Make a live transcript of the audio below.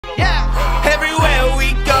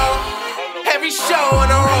on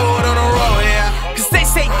the road, yeah. Cause they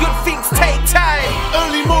say good things take time.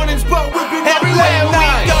 Early mornings, but we've been everywhere we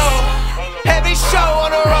go. Heavy show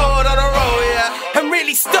on the road, yeah. And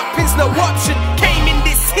really stopping's no option. Came in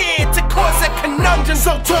this here to cause a conundrum.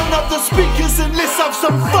 So turn up the speakers and let's have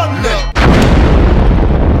some fun now.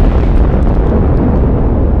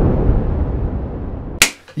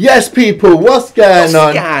 Yes, people, what's going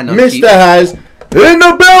on? Mr. Has in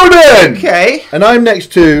the building! Okay. And I'm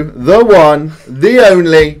next to the one, the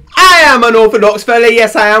only. I am Unorthadox Fella.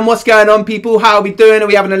 Yes, I am. What's going on, people? How are we doing? Are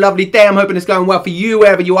we having a lovely day? I'm hoping it's going well for you,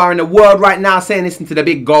 wherever you are in the world right now. Saying listen to the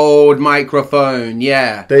big gold microphone.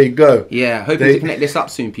 Yeah. There you go. Yeah. Hoping to connect this up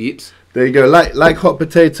soon, peeps. There you go. Like hot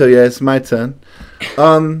potato. Yeah, it's my turn.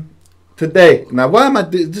 Today, now why am I?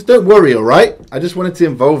 Just don't worry, all right? I just wanted to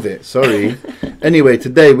involve it. Sorry. Anyway,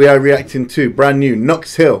 today we are reacting to brand new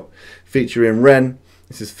Knox featuring REN.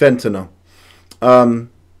 This is Fentanyl. I'm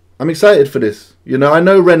excited for this. You know, I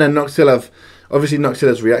know REN and Knox have, obviously Knox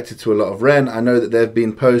has reacted to a lot of REN. I know that there have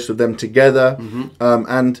been posts of them together.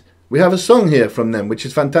 And we have a song here from them, which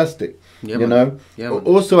is fantastic. Yeah, you know? Yeah,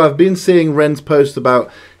 also, I've been seeing REN's post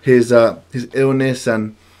about his illness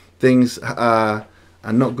and things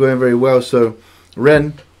and not going very well. So,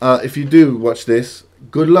 REN, if you do watch this,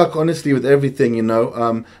 good luck, honestly, with everything, you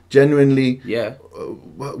know. Genuinely,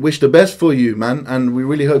 wish the best for you, man. And we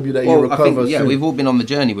really hope that you recover soon. We've all been on the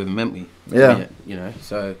journey with him, haven't we? Yeah. You know,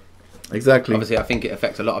 so... Exactly. Obviously, I think it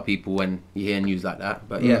affects a lot of people when you hear news like that.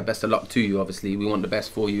 But yeah, best of luck to you, obviously. We want the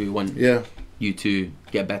best for you. We want you to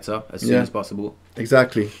get better as soon as possible.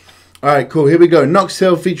 Exactly. All right, cool. Here we go. Knox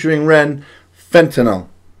featuring REN, Fentanyl.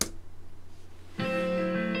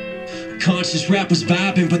 Conscious rap was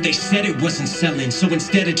vibing, but they said it wasn't selling. So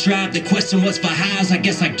instead of drive, the question was for hows. I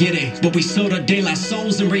guess I get it. But we sold our daylight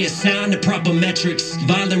souls and reassigned the proper metrics.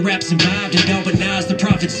 Violent rap survived and galvanized the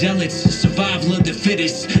prophet zealots. Survival of the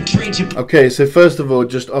fittest. Trade your... Okay, so first of all,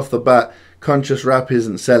 just off the bat, conscious rap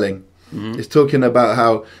isn't selling. It's talking about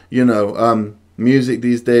how, you know, music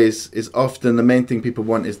these days is often the main thing people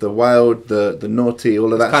want is the wild, the naughty,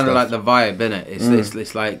 all of that stuff. It's kind of like the vibe, isn't it?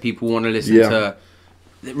 It's like people want to listen to...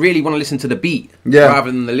 They really want to listen to the beat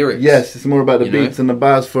rather than the lyrics. Yes, it's more about the beats and the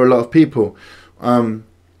bars for a lot of people.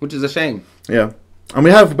 Which is a shame. Yeah. And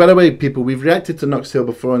we have, by the way, people, we've reacted to Knox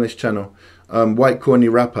before on this channel. White Corny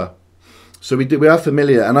Rapper. So we are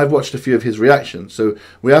familiar, and I've watched a few of his reactions. So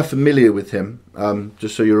we are familiar with him,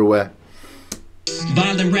 just so you're aware.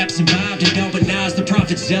 Violent rap survived and galvanized the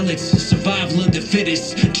prophet zealots. Survival of the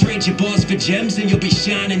fittest. Trade your bars for gems and you'll be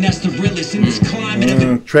shining. That's the realest in this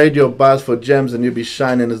climate. Trade your bars for gems and you'll be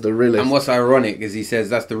shining as the realest. And what's ironic is he says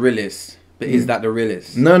that's the realest, but is that the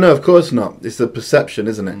realest? No, of course not. It's a perception,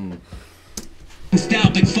 isn't it?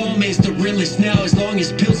 Style big form is the realest now. As long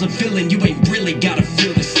as pills are filling, you ain't really gotta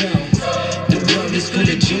feel the sound. The world is full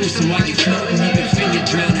of juice, and while you floating, you can feel it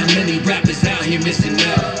drown. How many rappers out here missing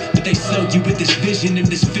out? They sell you with this vision and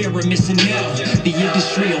this fear of missing out. The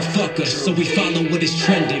industry will fuck us, so we follow what is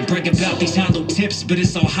trending. Brag about these hollow tips, but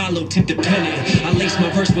it's all hollow tip dependent. I lace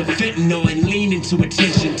my verse with fentanyl and lean into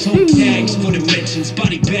attention. Toe tags for the mentions,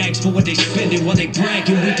 body bags for what they spending. While they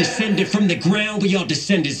bragging, we descended from the ground. We all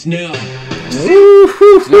descendants now.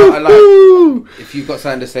 If you've got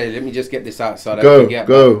something to say, let me just get this out so I don't forget.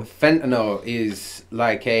 Go. Fentanyl is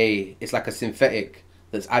like a synthetic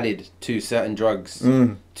that's added to certain drugs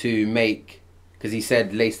to make, because he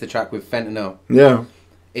said lace the track with fentanyl. Yeah.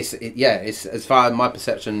 It's as far as my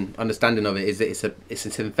perception, understanding of it is that it's a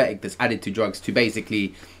synthetic that's added to drugs to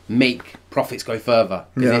basically make profits go further.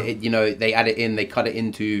 Because you know, they add it in, they cut it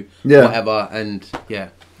into whatever, and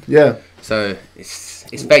so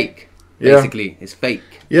it's fake. Basically, it's fake.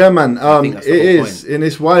 Yeah, man. It is, and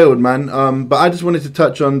it's wild, man. But I just wanted to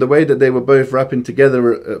touch on the way that they were both rapping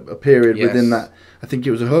together a period within that. I think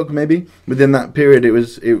it was a hook, maybe. Within that period,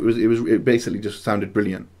 it basically just sounded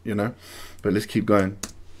brilliant, you know. But let's keep going.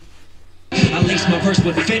 I lace my verse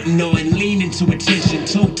with fentanyl and lean into attention.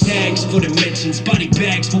 Toe tags for the mentions, body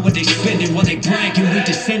bags for what they spending. While they bragging, we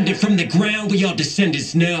descended from the ground. We all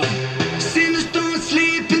descendants now. Sinners don't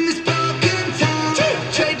sleep in this broken town.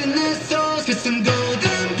 Trading their souls for some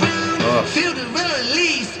golden brown. Feel the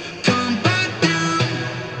release, come back down.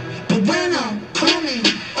 But when I'm coming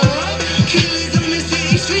up, killers on the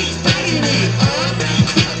city streets bagging it up.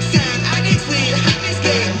 Crooks and addicts with habits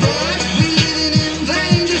get bored. We living in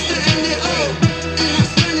vain just to end it all. And I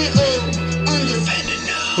spend it all on the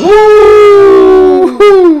fentanyl.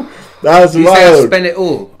 Woo! That's wild. Spend it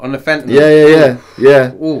all on the fentanyl.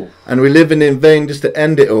 Yeah. Ooh. And we're living in vain just to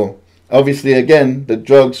end it all. Obviously, again, the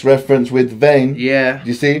drugs reference with vein. Yeah.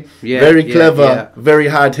 You see? Yeah. Very clever, very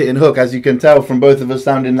hard-hitting hook, as you can tell from both of us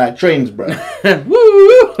sounding like trains, bro.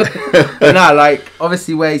 Woo! But nah, like,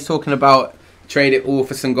 obviously where he's talking about trade it all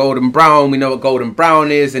for some golden brown. We know what golden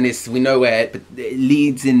brown is, and we know where it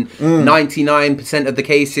leads in 99% of the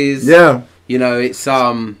cases. Yeah. You know, it's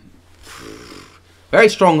very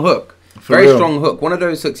strong hook. For very real. strong hook. One of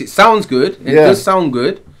those hooks. It sounds good. It does sound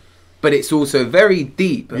good. But it's also very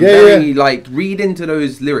deep and very like read into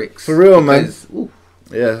those lyrics. For real, because, man. Ooh.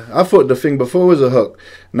 Yeah, I thought the thing before was a hook.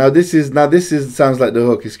 Now this is sounds like the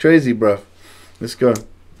hook. It's crazy, bro. Let's go.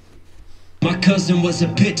 My cousin was a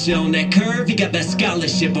pitcher on that curve, he got that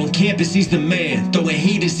scholarship. On campus, he's the man. Throwing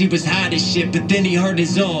heat as he was hot as shit, but then he hurt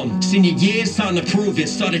his arm. Senior year, time to prove it.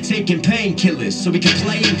 Started taking painkillers so he could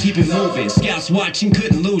play and keep it moving. Scouts watching,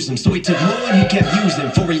 couldn't lose him, so he took more and he kept using.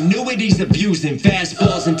 Before he knew it, he's abusing.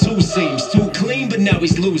 Fastballs and two seams. Too clean, but now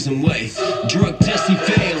he's losing weight. Drug test, he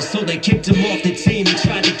failed, so they kicked him off the team. He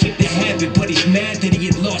tried to kick the habit, but he's mad that he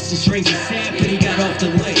had lost his drink. He's sad, but he got off the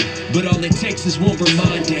lane. But all it takes is one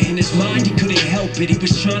reminder. In his mind, he couldn't help it. He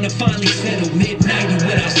was trying to finally settle. Mid-night, he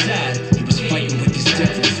went outside. He was fighting with his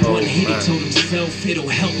devil. One hit, he told himself, it'll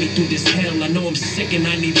help me through this hell. I know I'm sick and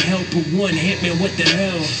I need help, but one hit, man, what the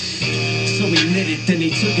hell? So he lit it, then he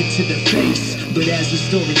took it to the face. But as the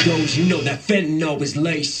story goes, you know that fentanyl is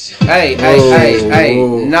lace. Hey.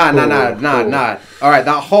 Nah. Alright,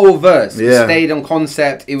 that whole verse stayed on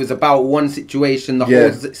concept. It was about one situation, the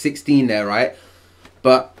whole 16 there, right?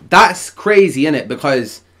 But that's crazy, innit?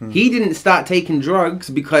 Because he didn't start taking drugs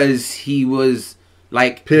because he was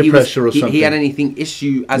like peer pressure or something. He had anything with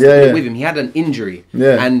him. He had an injury.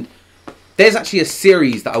 Yeah. And there's actually a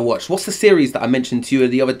series that I watched. What's the series that I mentioned to you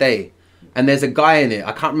the other day? And there's a guy in it.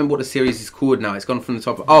 I can't remember what the series is called now. It's gone from the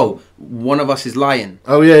top. One of Us is Lying.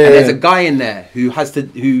 Oh yeah. And there's a guy in there who gets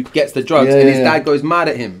the drugs, and his dad goes mad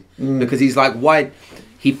at him because he's like, why?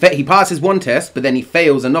 He passes one test, but then he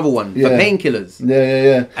fails another one for painkillers.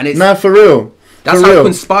 Yeah. And it's for real. That's how it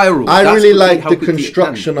can spiral. I really like the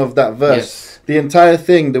construction of that verse. Yes. The entire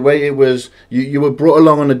thing, the way it was, you were brought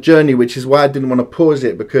along on a journey, which is why I didn't want to pause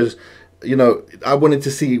it, because, you know, I wanted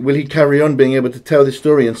to see, will he carry on being able to tell this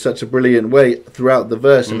story in such a brilliant way throughout the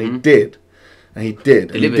verse, and he did. And he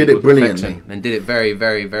did. And he did it brilliantly. And did it very,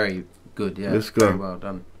 very, very good. Yeah. Let's go. Very well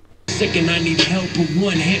done. Sick and I need help, but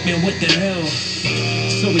one hit, man, what the hell?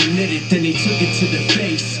 So he lit it, then he took it to the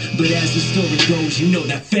face. But as the story goes, you know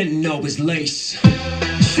that fentanyl is lace.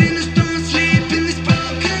 Seen the storm sleep in this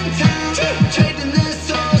broken town, trading their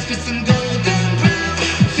souls for some golden brown.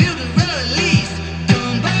 Feel the release,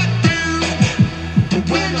 come back down. But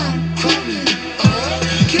when I'm coming up,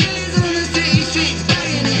 killers on the city streets,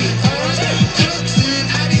 buying it up. Crooks and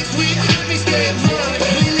addicts, we have me scared hard.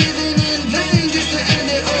 We living in vain just to end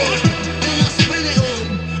it all. Then I spend it all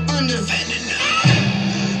under fentanyl.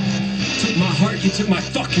 Took my heart, you took my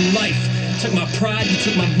fucking life. Took my pride, you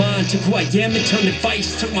took my mind. Took who I am and turned to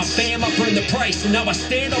vice. Took my fam, I burned the price. And now I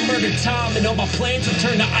stand on murder time. And all my plans have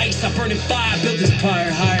turned to ice. I burn in fire, build this pyre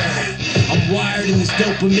higher. I'm wired in this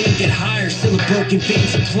dopamine, get higher. Still a broken vein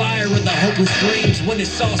supplier of the hopeless dreams. When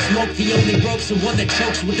it's all smoke, the only rope's the one that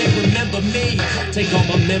chokes. Will they remember me? Take all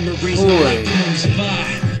my memories and light them on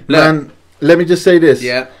fire. Man, let me just say this.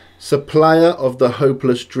 Yeah. Supplier of the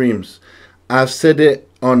hopeless dreams. I've said it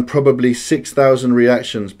on probably 6,000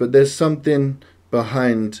 reactions, but there's something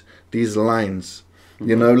behind these lines.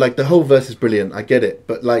 You know, like the whole verse is brilliant, I get it,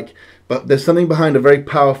 but there's something behind a very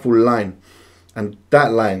powerful line, and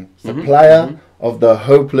that line, supplier of the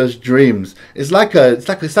hopeless dreams. It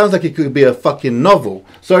sounds like it could be a fucking novel.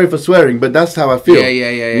 Sorry for swearing, but that's how I feel.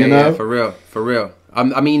 Yeah. You know? For real.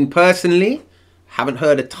 I mean, personally, haven't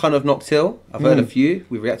heard a ton of Knox Hill. I've heard a few.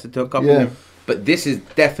 We've reacted to a couple. Yeah. But this has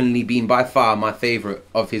definitely been by far my favourite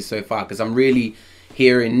of his so far, because I'm really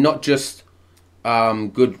hearing not just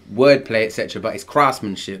good wordplay, etc., but it's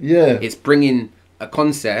craftsmanship. Yeah. It's bringing a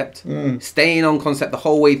concept, staying on concept the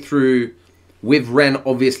whole way through, with Ren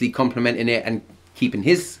obviously complementing it and keeping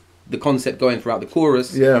the concept going throughout the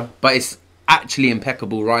chorus. Yeah. But it's actually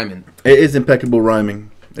impeccable rhyming. It is impeccable rhyming.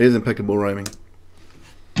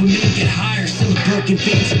 When men get higher, still a broken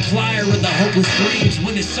vein supplier of the hopeless dreams.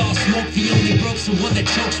 When it's all smoke, the only rope's the one that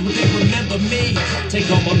chokes. Will they remember me? Take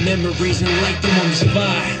all my memories and light them on this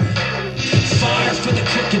fire. Fire for the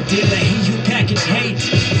crooked dealer, he who packaged hate.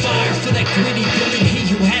 Fire for that gritty villain, he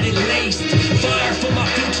who had it laced. Fire for my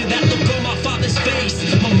future, that look on my father's face.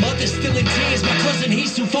 My mother's still in tears, my cousin,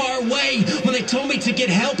 he's too far away. When they told me to get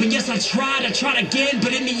help, and yes, I tried again.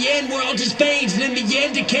 But in the end, we're all just veins. And in the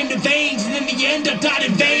end, it came to veins. And in the end, I died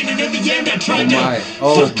in vain. And in the end, I tried to...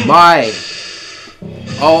 Oh my.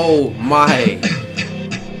 Oh my.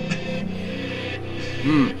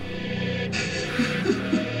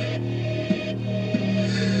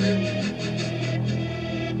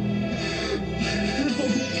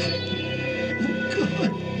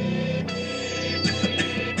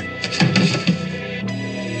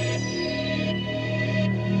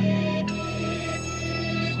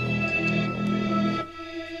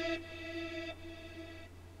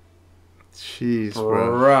 Jeez,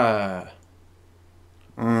 bro. Bruh.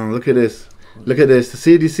 Look at this. Look at this. The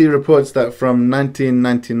CDC reports that from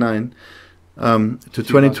 1999 to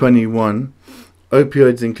 2021,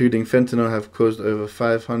 opioids, including fentanyl, have caused over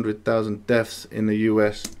 500,000 deaths in the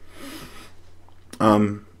US.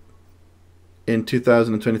 In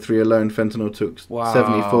 2023 alone, fentanyl took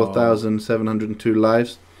 74,702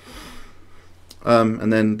 lives.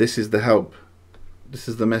 And then this is the help. This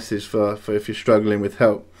is the message for if you're struggling with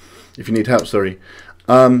help. If you need help, sorry.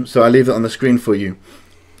 So I leave it on the screen for you.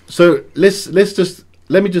 So let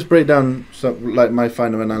me just break down like my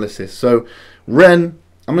final analysis. So REN,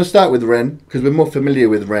 I'm going to start with REN because we're more familiar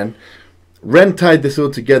with REN. REN tied this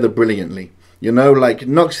all together brilliantly. You know, like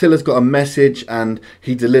Knox Hill has got a message and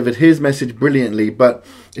he delivered his message brilliantly. But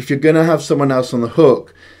if you're going to have someone else on the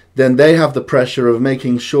hook, then they have the pressure of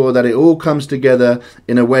making sure that it all comes together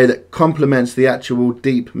in a way that complements the actual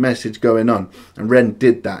deep message going on. And REN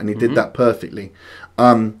did that, and he did that perfectly.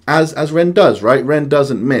 As REN does, right? REN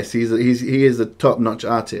doesn't miss. He is a top-notch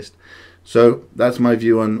artist. So that's my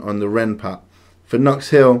view on the REN part. For Knox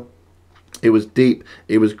Hill, it was deep,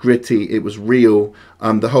 it was gritty, it was real.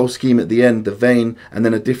 The whole scheme at the end, the vein, and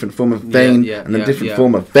then a different form of vein, and then a different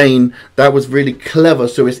form of vein. That was really clever.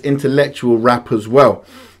 So it's intellectual rap as well.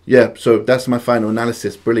 Yeah, so that's my final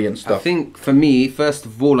analysis. Brilliant stuff. I think for me, first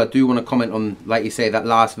of all, I do want to comment on, like you say, that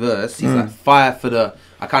last verse. He's like, fire for the,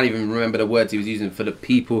 I can't even remember the words he was using, for the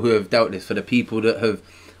people who have dealt this, for the people that have,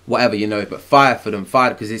 whatever, you know, but fire for them,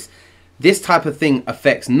 fire, because this type of thing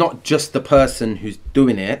affects not just the person who's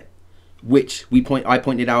doing it, which I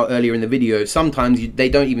pointed out earlier in the video. Sometimes they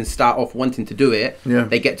don't even start off wanting to do it. Yeah.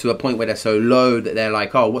 They get to a point where they're so low that they're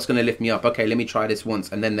like, oh, what's going to lift me up? Okay, let me try this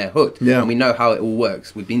once, and then they're hooked. Yeah. And we know how it all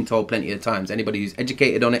works. We've been told plenty of times. Anybody who's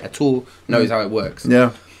educated on it at all knows how it works.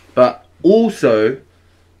 Yeah. But also,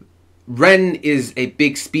 REN is a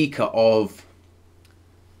big speaker of,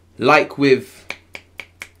 like with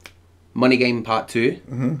Money Game Part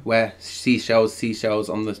 2, where seashells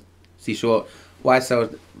on the seashore. Why sell?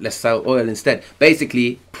 Let's sell oil instead.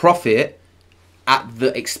 Basically, profit at the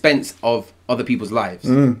expense of other people's lives,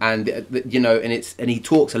 and you know, and he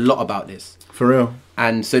talks a lot about this. For real.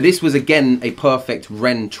 And so this was again a perfect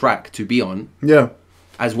REN track to be on. Yeah.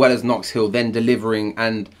 As well as Knox Hill then delivering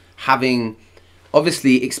and having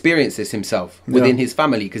obviously experienced this himself within his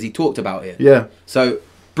family because he talked about it. Yeah. So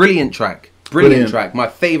brilliant track, brilliant track. My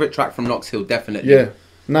favourite track from Knox Hill, definitely. Yeah.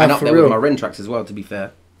 Nah, and up for there real. with my REN tracks as well, to be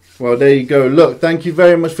fair. Well, there you go. Look, thank you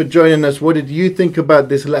very much for joining us. What did you think about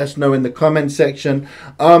this? Let us know in the comment section.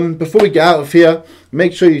 Before we get out of here,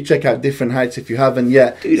 make sure you check out Different Heights if you haven't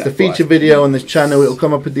yet. It's the feature video on this channel. It will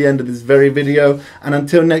come up at the end of this very video. And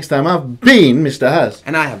until next time, I've been Mr. Haz.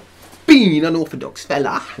 And I have been Unorthadox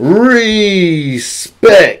Fella.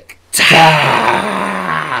 Respect.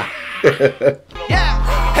 Yeah,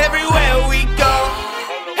 everywhere we go,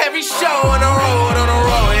 every show on the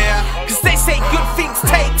road, yeah. Cause they say good things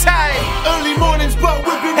take time. Early mornings, but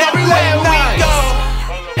we've been Everywhere late we nights. go,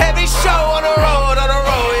 every show on the road,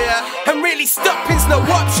 yeah. And really stopping's no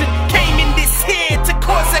option. Came in this here to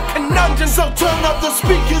cause a conundrum. So turn up the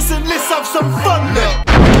speakers and let's have some fun now.